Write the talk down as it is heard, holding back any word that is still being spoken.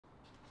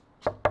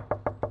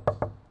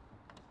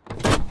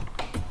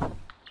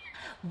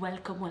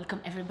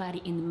Welcome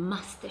everybody in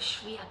Master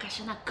Sri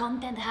Akarshana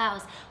Content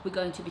House. We're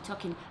going to be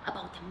talking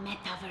about the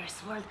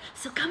metaverse world.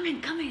 So come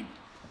in.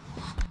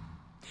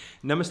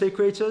 Namaste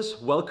creators,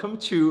 welcome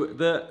to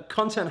the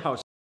Content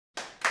House.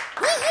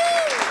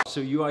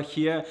 So you are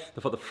here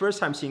for the first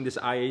time seeing this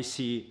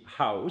IAC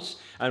house,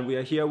 and we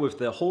are here with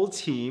the whole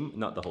team,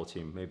 not the whole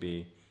team,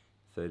 maybe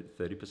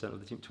 30% of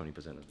the team,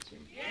 20% of the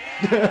team.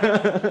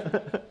 Yeah.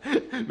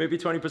 Maybe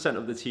 20%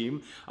 of the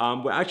team.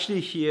 We're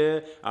actually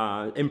here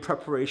in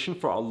preparation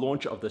for our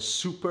launch of the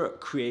Super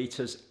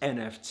Creators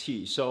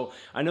NFT. So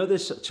I know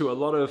this to a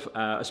lot of,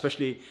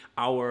 especially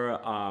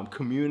our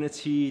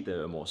community,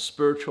 the more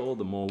spiritual,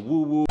 the more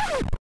woo-woo,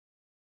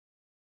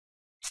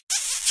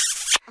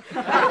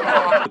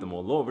 the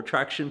more law of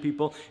attraction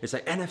people. It's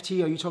like,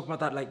 NFT, are you talking about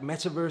that like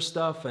metaverse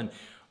stuff? And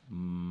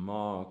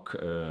Mark...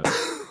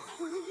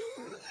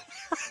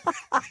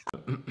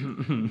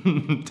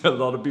 a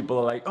lot of people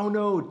are like, oh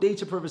no,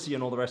 data privacy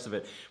and all the rest of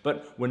it.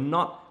 But we're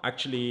not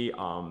actually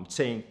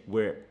saying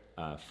we're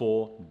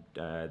for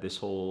this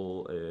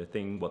whole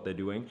thing, what they're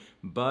doing.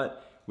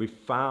 But we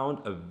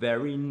found a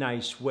very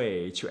nice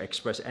way to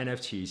express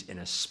NFTs in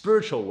a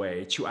spiritual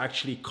way to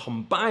actually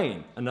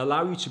combine and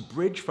allow you to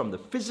bridge from the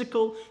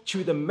physical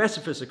to the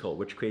metaphysical,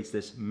 which creates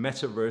this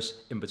metaverse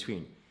in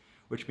between,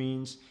 which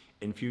means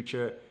in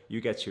future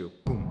you get to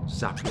boom,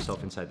 zap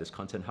yourself inside this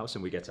content house,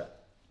 and we get to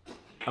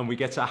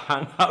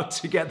hang out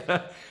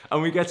together,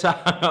 and we get to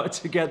hang out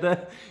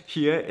together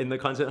here in the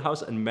content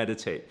house and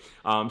meditate.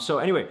 So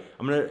anyway,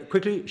 I'm gonna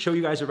quickly show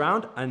you guys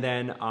around, and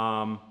then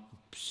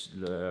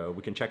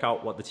we can check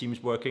out what the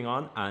team's working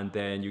on, and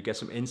then you get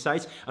some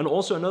insights. And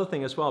also another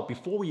thing as well,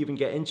 before we even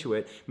get into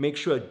it, make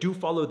sure do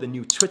follow the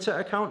new Twitter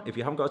account. If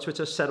you haven't got a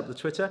Twitter, set up the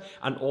Twitter,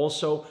 and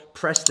also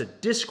press the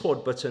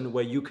Discord button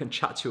where you can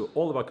chat to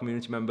all of our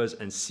community members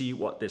and see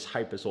what this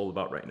hype is all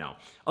about right now.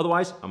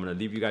 Otherwise, I'm gonna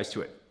leave you guys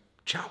to it.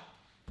 Ciao.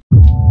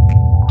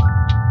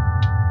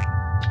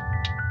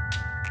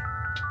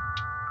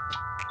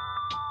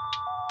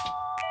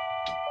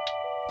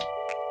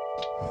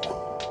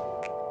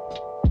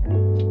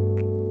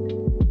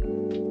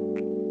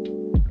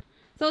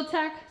 So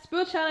tech,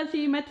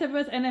 spirituality,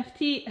 metaverse,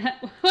 NFT,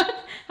 what?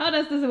 How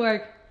does this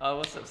work? Oh,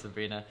 what's up,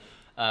 Sabrina?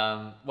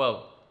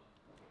 Well,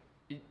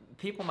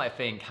 people might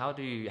think, how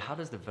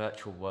does the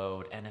virtual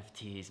world,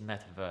 NFTs,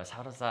 metaverse,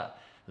 how does that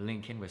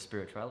link in with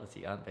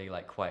spirituality? Aren't they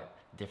like quite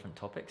different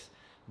topics?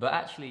 But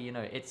actually, you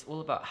know, it's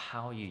all about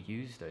how you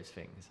use those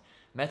things.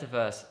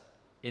 Metaverse,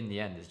 in the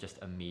end, is just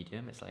a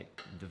medium. It's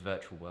like the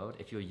virtual world.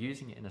 If you're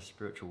using it in a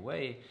spiritual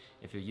way,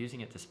 if you're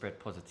using it to spread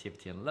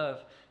positivity and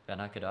love,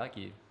 then I could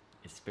argue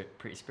it's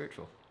pretty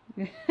spiritual.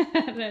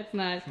 That's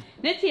nice.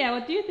 Nitya,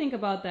 what do you think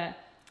about that?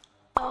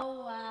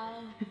 Oh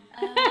wow!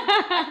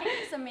 I think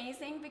it's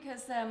amazing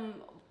because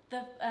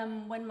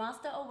when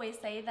Master always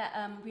say that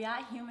we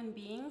are human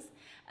beings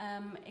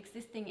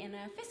existing in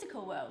a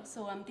physical world.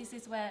 So this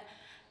is where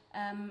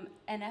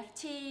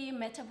NFT,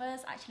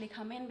 metaverse actually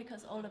come in,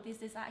 because all of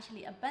this is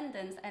actually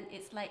abundance, and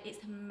it's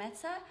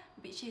meta,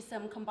 which is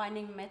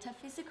combining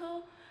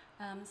metaphysical.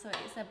 So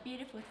it's a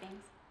beautiful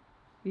thing.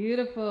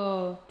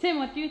 Beautiful. Tim,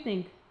 what do you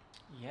think?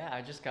 Yeah,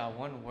 I just got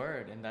one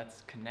word, and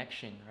that's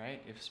connection,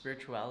 right? If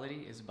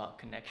spirituality is about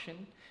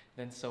connection,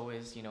 then so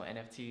is, you know,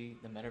 NFT,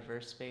 the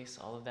metaverse space,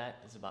 all of that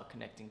is about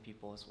connecting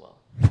people as well.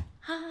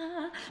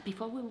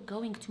 Before we're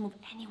going to move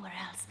anywhere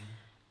else,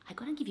 I'm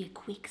gonna give you a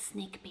quick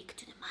sneak peek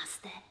to the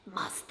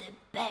master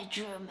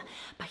bedroom.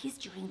 But he's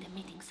during the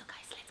meeting, so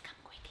guys, let's come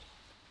quickly.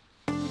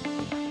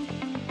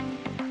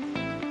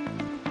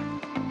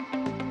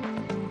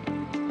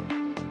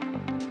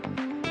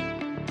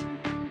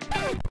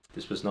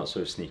 This was not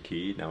so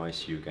sneaky. Now I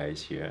see you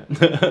guys here.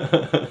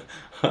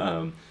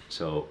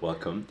 So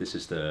welcome. This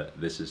is the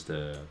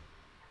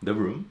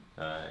room.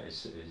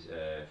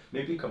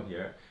 Maybe come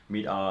here.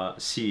 Meet our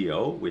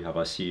CEO. We have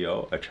our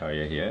CEO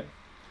Acharya here.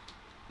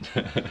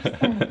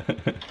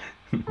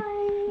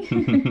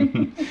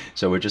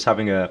 So we're just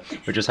having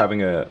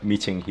a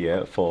meeting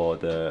here for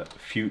the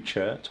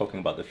future, talking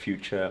about the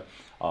future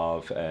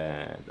of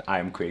I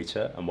Am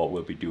Creator and what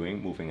we'll be doing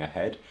moving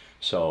ahead.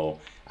 So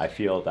I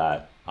feel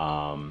that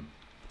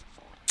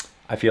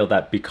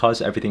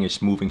because everything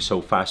is moving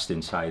so fast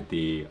inside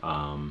the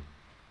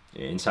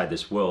inside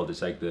this world,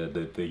 it's like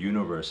the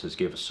universe has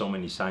given us so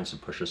many signs to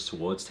push us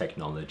towards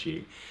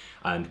technology.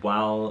 And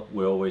while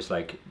we're always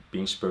like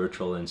being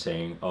spiritual and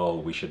saying, oh,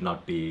 we should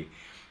not be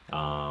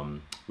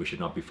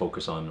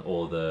focused on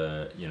all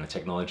the, you know,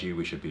 technology.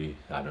 We should be,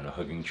 I don't know,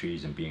 hugging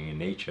trees and being in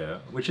nature,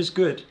 which is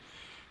good.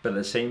 But at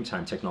the same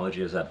time,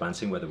 technology is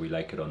advancing whether we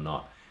like it or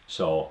not.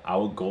 So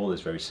our goal is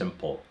very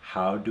simple.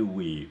 How do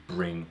we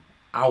bring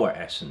our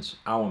essence,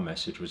 our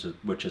message,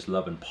 which is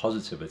love and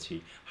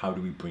positivity, how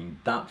do we bring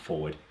that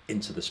forward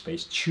into the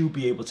space to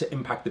be able to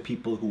impact the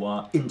people who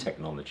are in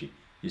technology,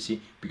 you see,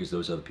 because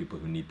those are the people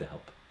who need the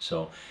help.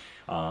 So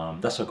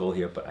that's our goal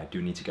here, but I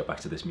do need to get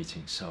back to this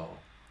meeting, so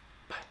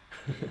bye.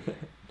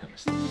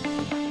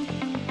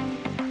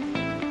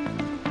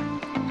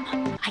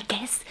 I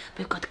guess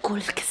we've got cool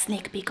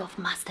sneak peek of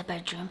Master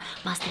bedroom.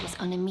 Master was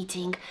on a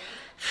meeting.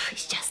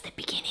 It's just the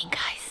beginning,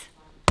 guys.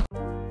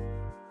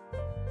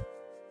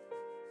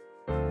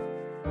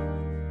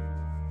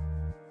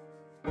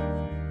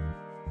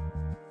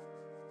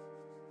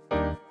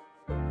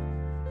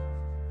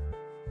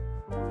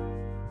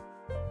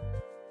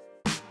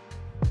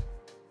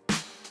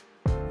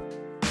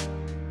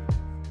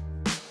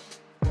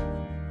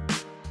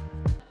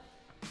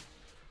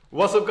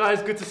 What's up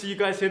guys, good to see you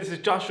guys here. This is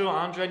Joshua,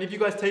 Andre, and if you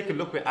guys take a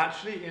look, we're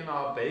actually in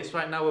our base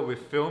right now where we're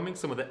filming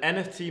some of the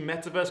NFT,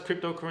 metaverse,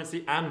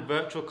 cryptocurrency and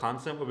virtual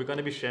content where we're going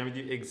to be sharing with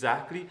you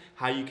exactly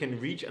how you can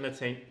reach and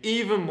attain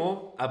even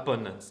more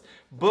abundance.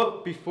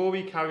 But before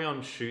we carry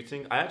on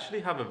shooting, I actually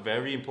have a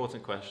very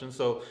important question.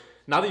 So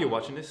now that you're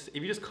watching this,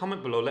 if you just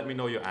comment below, let me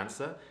know your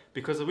answer,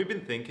 because we've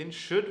been thinking,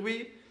 should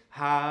we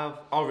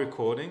have our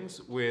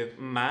recordings with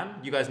Man?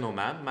 You guys know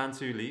Man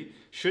Soo Lee.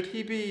 Should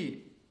he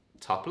be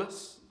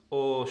topless?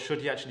 Or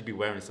should he actually be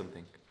wearing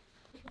something?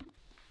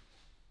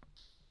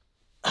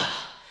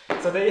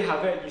 So there you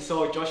have it. You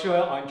saw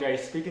Joshua, Andre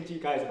speaking to you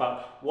guys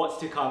about what's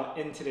to come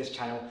into this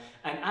channel.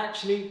 And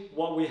actually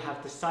what we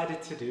have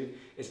decided to do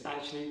is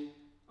actually,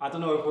 I don't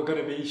know if we're going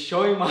to be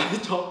showing my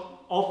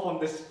top off on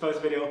this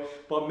first video,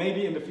 but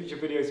maybe in the future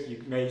videos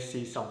you may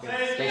see something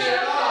special. Take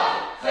it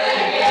up! Take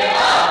it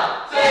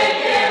up!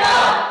 Take it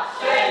up!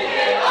 Take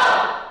it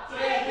up!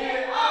 Take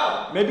it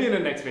up! Maybe in the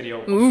next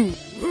video.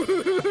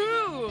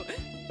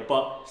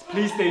 But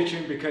please stay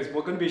tuned because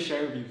we're going to be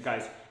sharing with you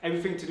guys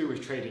everything to do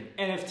with trading,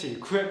 NFT,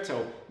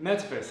 crypto,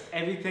 metaverse,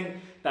 everything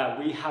that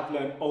we have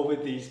learned over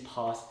these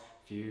past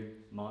few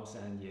months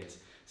and years.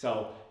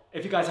 So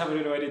if you guys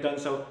haven't already done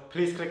so,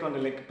 please click on the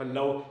link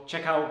below,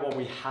 check out what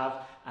we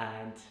have,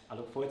 and I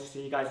look forward to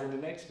seeing you guys in the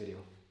next video.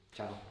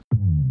 Ciao.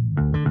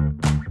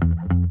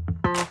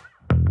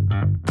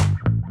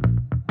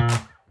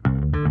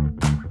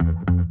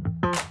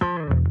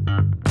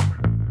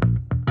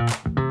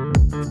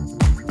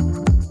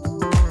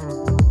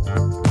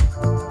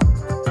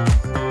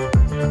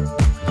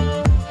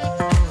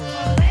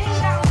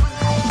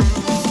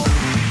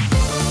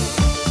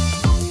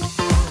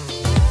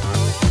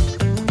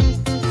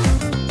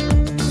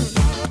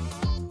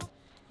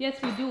 Yes,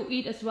 we do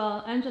eat as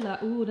well. Angela,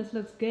 ooh, this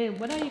looks good.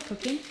 What are you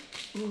cooking?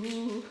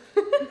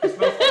 It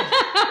smells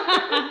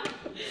good.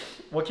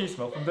 What can you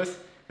smell from this?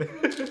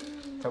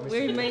 Tell me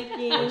We're something.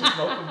 making. What can you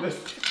smell from this?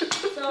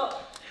 So,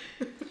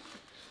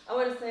 I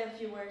want to say a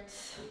few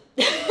words.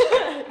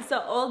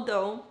 So,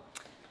 although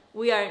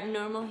we are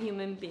normal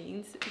human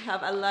beings, we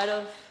have a lot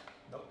of.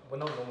 No, we're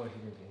not normal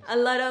human beings. A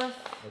lot of.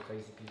 We're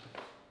crazy people.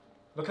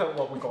 Look at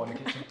what we got in the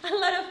kitchen. A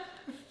lot of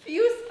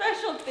few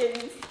special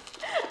things.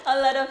 A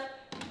lot of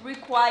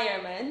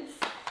requirements.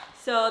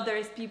 So there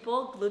is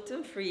people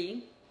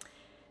gluten-free.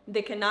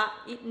 They cannot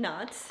eat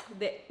nuts.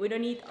 We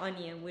don't eat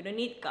onion. We don't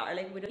eat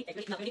garlic. We don't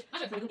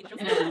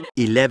eat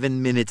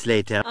 11 minutes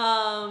later.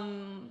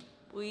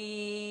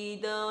 We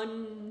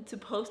don't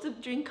supposed to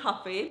drink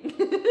coffee.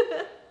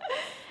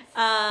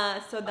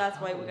 So that's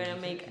why we're gonna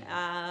make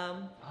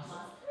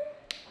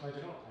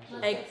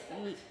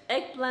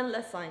eggplant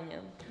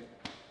lasagna.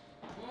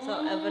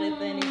 So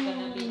everything is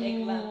gonna be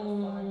eggplant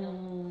lasagna.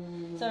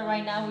 So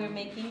right now we're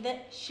making the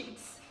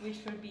sheets,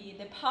 which will be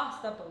the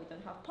pasta, but we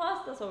don't have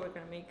pasta, so we're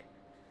gonna make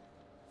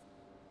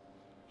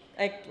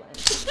eggplant.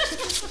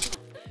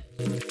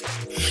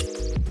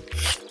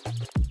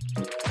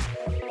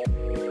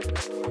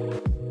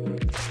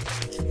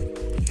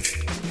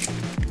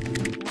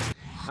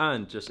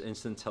 And just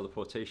instant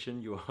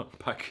teleportation, you are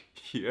back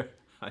here.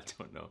 I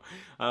don't know.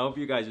 I hope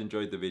you guys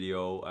enjoyed the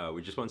video.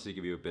 We just wanted to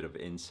give you a bit of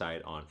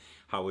insight on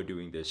how we're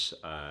doing this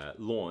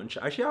launch.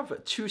 I actually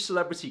have two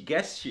celebrity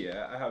guests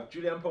here. I have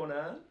Julian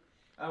Ponan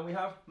and we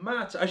have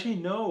Matt. Actually,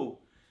 no,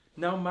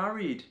 now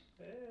married.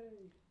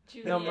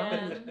 Julian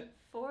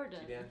Ford.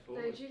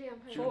 No, Julian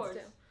Ford.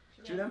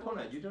 Julian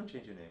Ponan, you don't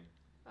change your name.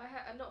 I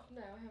haven't.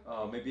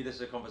 Oh, maybe this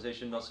is a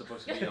conversation not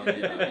supposed to be on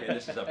the. Okay,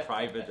 this is a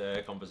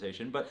private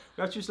conversation. But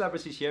we have two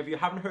celebrities here. If you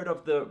haven't heard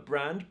of the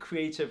brand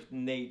Creative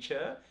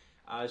Nature,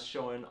 as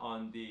shown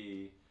on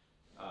the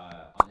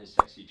on his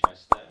sexy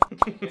chest there.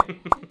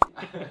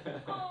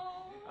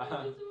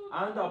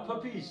 And our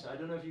puppies. I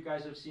don't know if you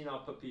guys have seen our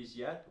puppies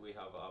yet. We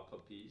have our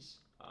puppies.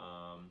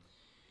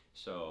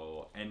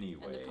 So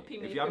anyway,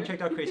 if you haven't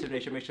checked out Creative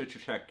Nature, make sure to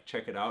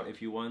check it out.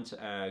 If you want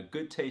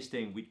good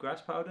tasting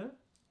wheatgrass powder,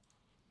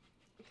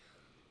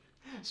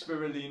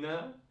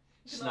 spirulina,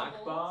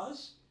 snack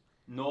bars,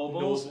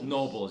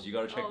 Nobles. You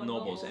gotta check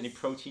Nobles. Any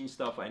protein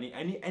stuff,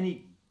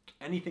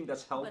 anything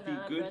that's healthy,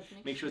 Banana good. bread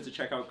Make sure to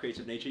check out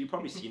Creative Nature. You've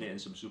probably seen it in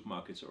some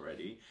supermarkets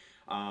already.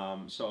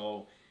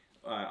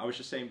 I was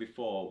just saying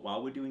before,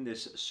 while we're doing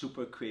this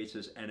Super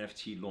Creators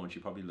NFT launch,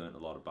 you probably learned a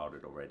lot about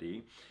it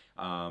already.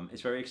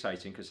 It's very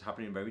exciting because it's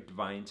happening in very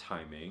divine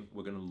timing.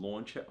 We're going to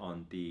launch it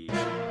on the...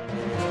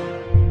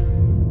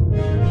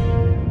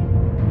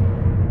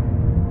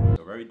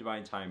 So very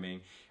divine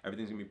timing.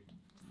 Everything's going to be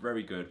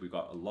very good. We've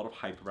got a lot of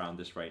hype around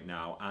this right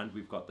now, and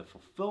we've got the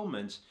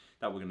fulfillment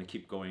that we're going to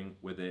keep going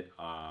with it,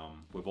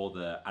 with all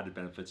the added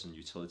benefits and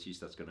utilities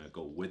that's going to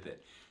go with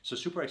it. So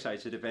super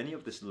excited. If any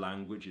of this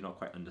language you're not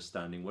quite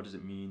understanding, what does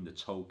it mean, the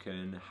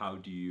token, how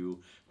do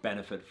you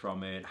benefit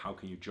from it, how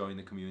can you join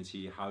the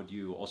community, how do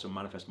you also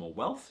manifest more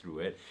wealth through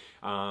it,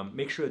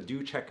 make sure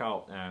do check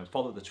out,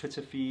 follow the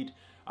Twitter feed,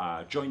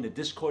 join the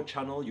Discord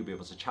channel. You'll be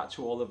able to chat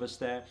to all of us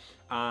there,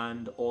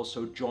 and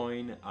also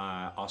join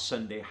our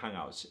Sunday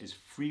Hangouts. It's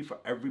free for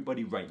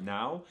everybody right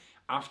now.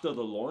 After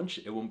the launch,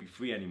 it won't be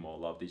free anymore,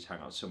 a lot of these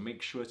Hangouts. So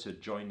make sure to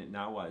join it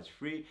now while it's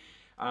free.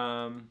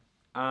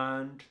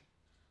 And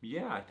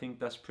yeah, I think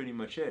that's pretty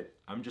much it.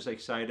 I'm just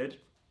excited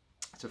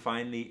to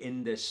finally,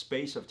 in this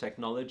space of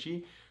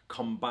technology,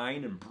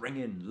 combine and bring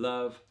in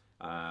love,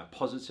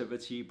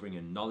 positivity, bring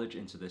in knowledge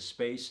into this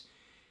space.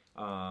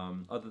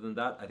 Other than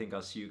that, I think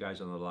I'll see you guys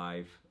on the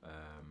live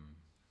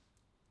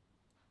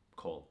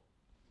call.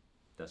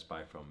 That's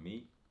bye from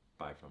me,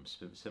 bye from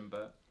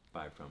Simba,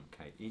 bye from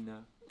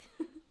Kaina,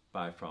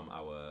 bye from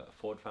our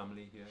Ford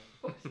family here,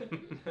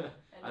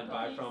 and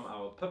bye from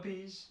our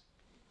puppies,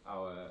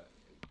 our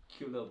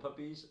cute little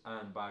puppies,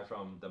 and bye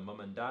from the mum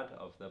and dad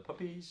of the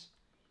puppies,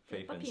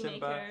 Faith and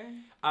Simba, maker.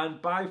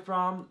 and bye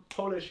from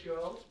Polish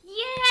girl.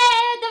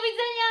 Yeah, do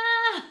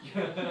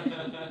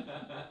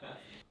widzenia!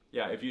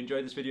 Yeah, if you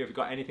enjoyed this video, if you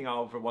got anything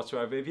out of it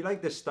whatsoever, if you like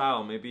this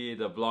style, maybe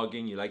the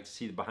vlogging, you like to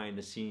see the behind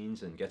the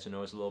scenes and get to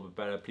know us a little bit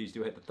better, please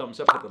do hit the thumbs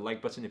up, hit the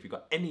like button if you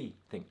got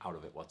anything out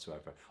of it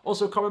whatsoever.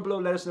 Also, comment below,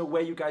 let us know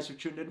where you guys have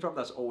tuned in from.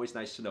 That's always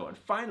nice to know. And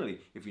finally,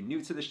 if you're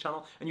new to this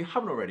channel and you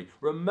haven't already,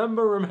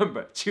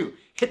 remember to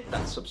hit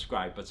that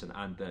subscribe button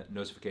and the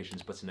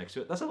notifications button next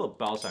to it. That's a little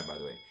bell sign, by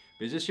the way.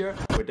 Because this year,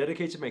 we're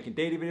dedicated to making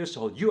daily videos to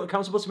hold you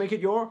accountable to make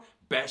it your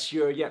best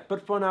year yet.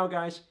 But for now,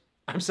 guys,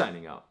 I'm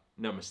signing out.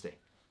 Namaste.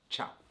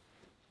 Ciao.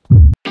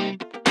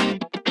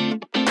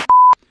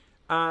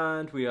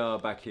 And we are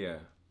back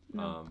here.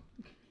 No.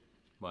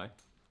 Why?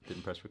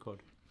 Didn't press record.